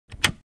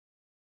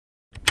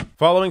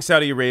Following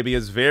Saudi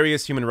Arabia's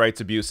various human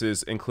rights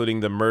abuses,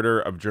 including the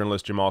murder of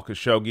journalist Jamal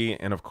Khashoggi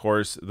and, of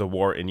course, the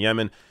war in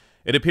Yemen,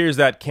 it appears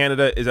that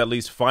Canada is at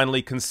least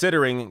finally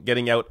considering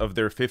getting out of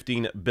their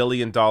 $15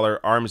 billion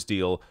arms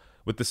deal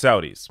with the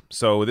Saudis.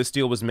 So this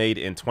deal was made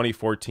in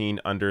 2014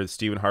 under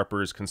Stephen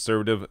Harper's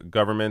conservative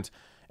government,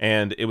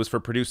 and it was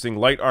for producing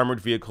light armored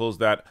vehicles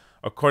that,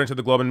 according to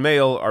the Globe and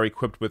Mail, are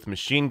equipped with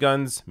machine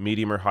guns,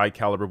 medium or high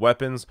caliber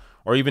weapons,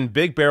 or even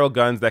big barrel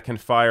guns that can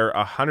fire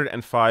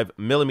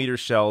 105mm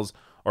shells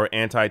or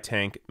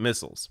anti-tank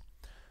missiles.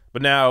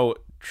 But now,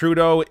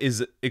 Trudeau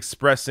is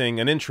expressing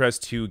an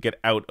interest to get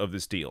out of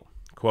this deal.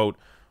 Quote,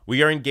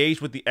 "We are engaged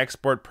with the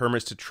export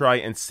permits to try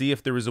and see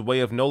if there is a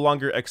way of no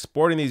longer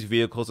exporting these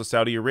vehicles to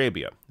Saudi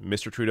Arabia,"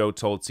 Mr. Trudeau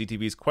told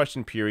CTV's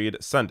Question Period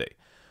Sunday.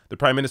 The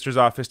Prime Minister's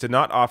office did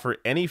not offer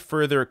any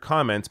further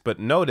comments, but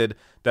noted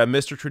that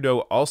Mr.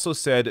 Trudeau also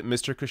said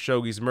Mr.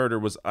 Khashoggi's murder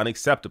was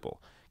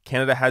unacceptable.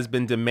 Canada has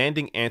been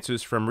demanding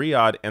answers from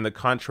Riyadh, and the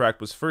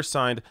contract was first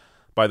signed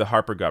by the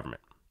Harper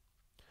government.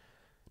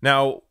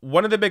 Now,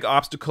 one of the big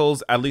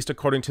obstacles, at least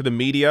according to the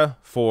media,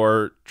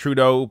 for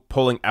Trudeau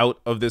pulling out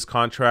of this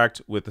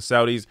contract with the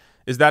Saudis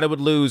is that it would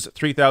lose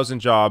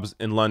 3,000 jobs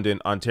in London,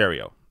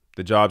 Ontario,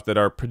 the jobs that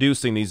are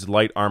producing these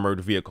light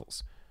armored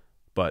vehicles.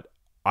 But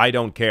I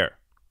don't care.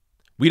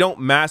 We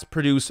don't mass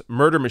produce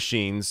murder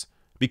machines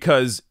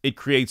because it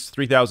creates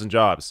 3,000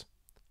 jobs.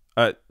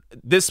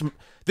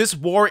 This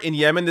war in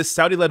Yemen, this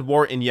Saudi-led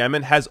war in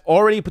Yemen, has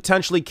already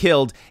potentially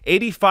killed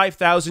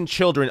 85,000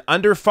 children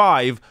under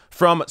 5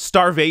 from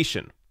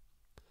starvation.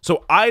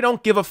 So I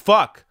don't give a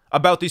fuck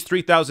about these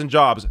 3,000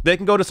 jobs. They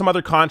can go to some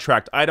other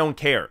contract. I don't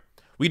care.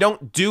 We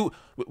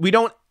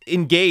don't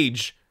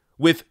engage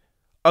with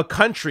a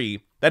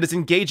country that is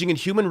engaging in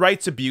human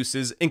rights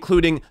abuses,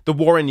 including the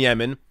war in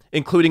Yemen,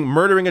 including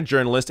murdering a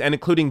journalist, and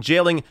including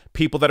jailing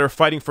people that are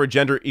fighting for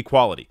gender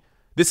equality.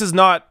 This is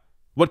not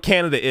what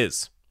Canada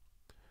is.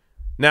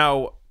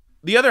 Now,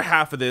 the other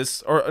half of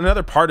this, or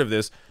another part of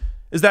this,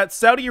 is that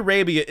Saudi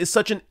Arabia is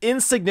such an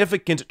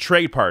insignificant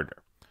trade partner.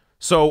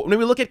 So when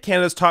we look at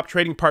Canada's top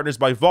trading partners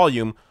by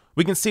volume,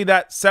 we can see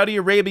that Saudi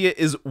Arabia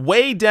is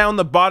way down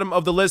the bottom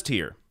of the list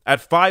here, at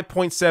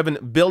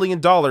 $5.7 billion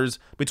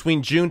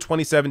between June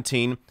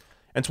 2017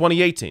 and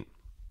 2018.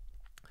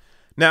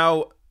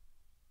 Now,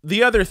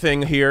 the other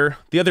thing here,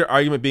 the other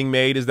argument being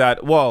made is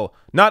that, well,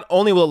 not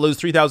only will it lose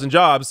 3,000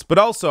 jobs, but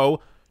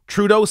also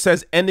Trudeau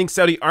says ending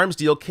Saudi arms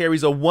deal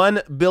carries a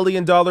 $1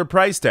 billion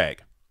price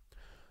tag.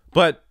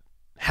 But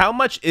how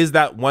much is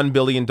that $1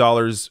 billion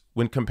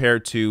when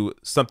compared to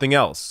something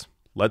else?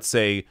 Let's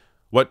say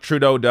what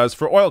Trudeau does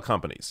for oil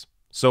companies.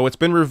 So it's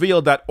been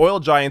revealed that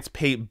oil giants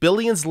pay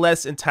billions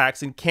less in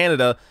tax in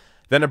Canada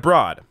than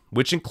abroad,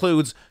 which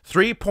includes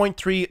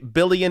 $3.3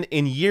 billion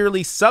in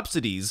yearly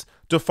subsidies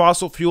to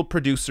fossil fuel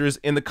producers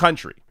in the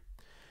country.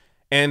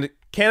 And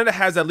Canada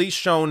has at least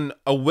shown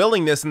a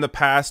willingness in the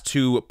past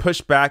to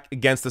push back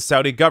against the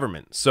Saudi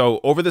government. So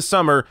over the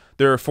summer,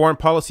 their foreign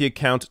policy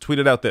account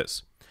tweeted out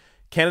this: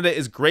 "Canada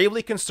is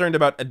gravely concerned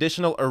about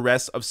additional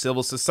arrests of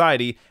civil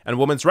society and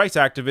women's rights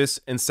activists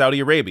in Saudi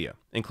Arabia,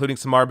 including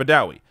Samar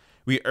Badawi.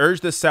 We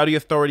urge the Saudi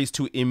authorities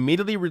to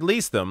immediately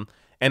release them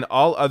and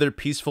all other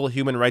peaceful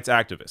human rights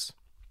activists."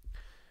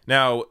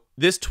 Now,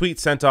 this tweet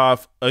sent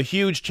off a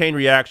huge chain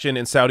reaction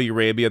in Saudi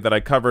Arabia that I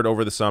covered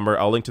over the summer.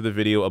 I'll link to the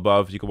video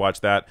above. You can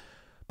watch that.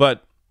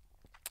 But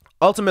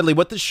ultimately,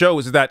 what this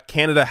shows is that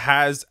Canada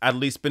has at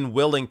least been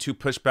willing to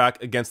push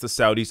back against the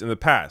Saudis in the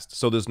past.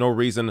 So there's no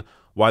reason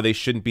why they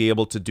shouldn't be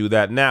able to do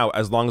that now,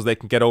 as long as they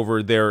can get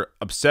over their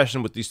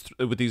obsession with these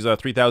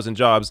 3,000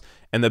 jobs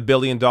and the $1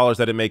 billion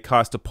that it may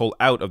cost to pull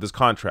out of this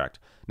contract.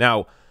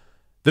 Now,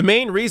 the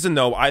main reason,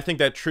 though, I think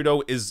that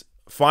Trudeau is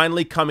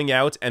finally coming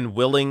out and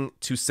willing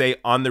to say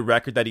on the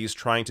record that he's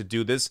trying to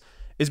do this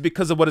is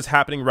because of what is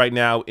happening right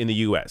now in the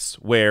U.S.,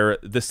 where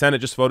the Senate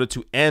just voted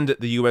to end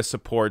the U.S.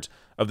 support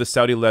of the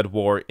Saudi-led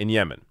war in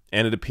Yemen.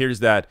 And it appears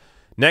that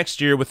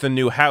next year, with the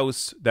new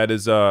House that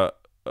is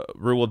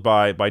ruled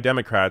by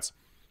Democrats,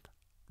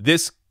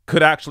 this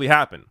could actually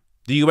happen.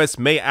 The U.S.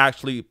 may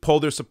actually pull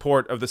their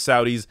support of the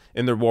Saudis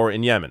in their war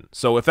in Yemen.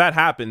 So if that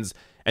happens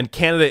and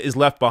Canada is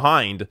left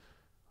behind,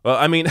 well,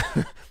 I mean,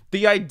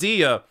 the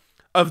idea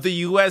of the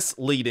U.S.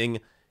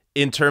 leading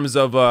in terms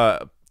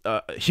of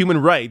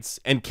human rights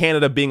and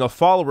Canada being a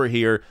follower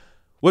here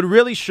would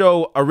really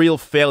show a real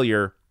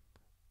failure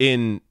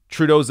in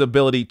Trudeau's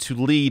ability to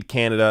lead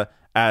Canada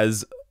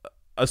as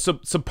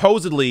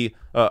supposedly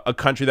a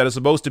country that is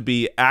supposed to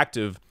be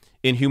active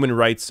in human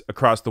rights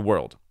across the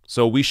world.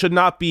 So we should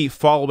not be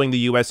following the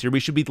U.S. here. We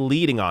should be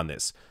leading on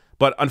this.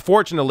 But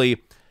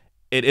unfortunately,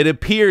 it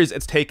appears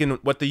it's taken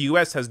what the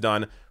U.S. has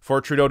done for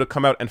Trudeau to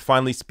come out and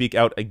finally speak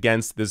out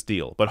against this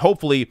deal. But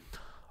hopefully,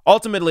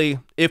 ultimately,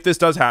 if this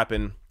does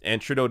happen and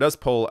Trudeau does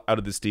pull out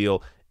of this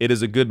deal, it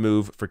is a good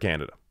move for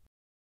Canada.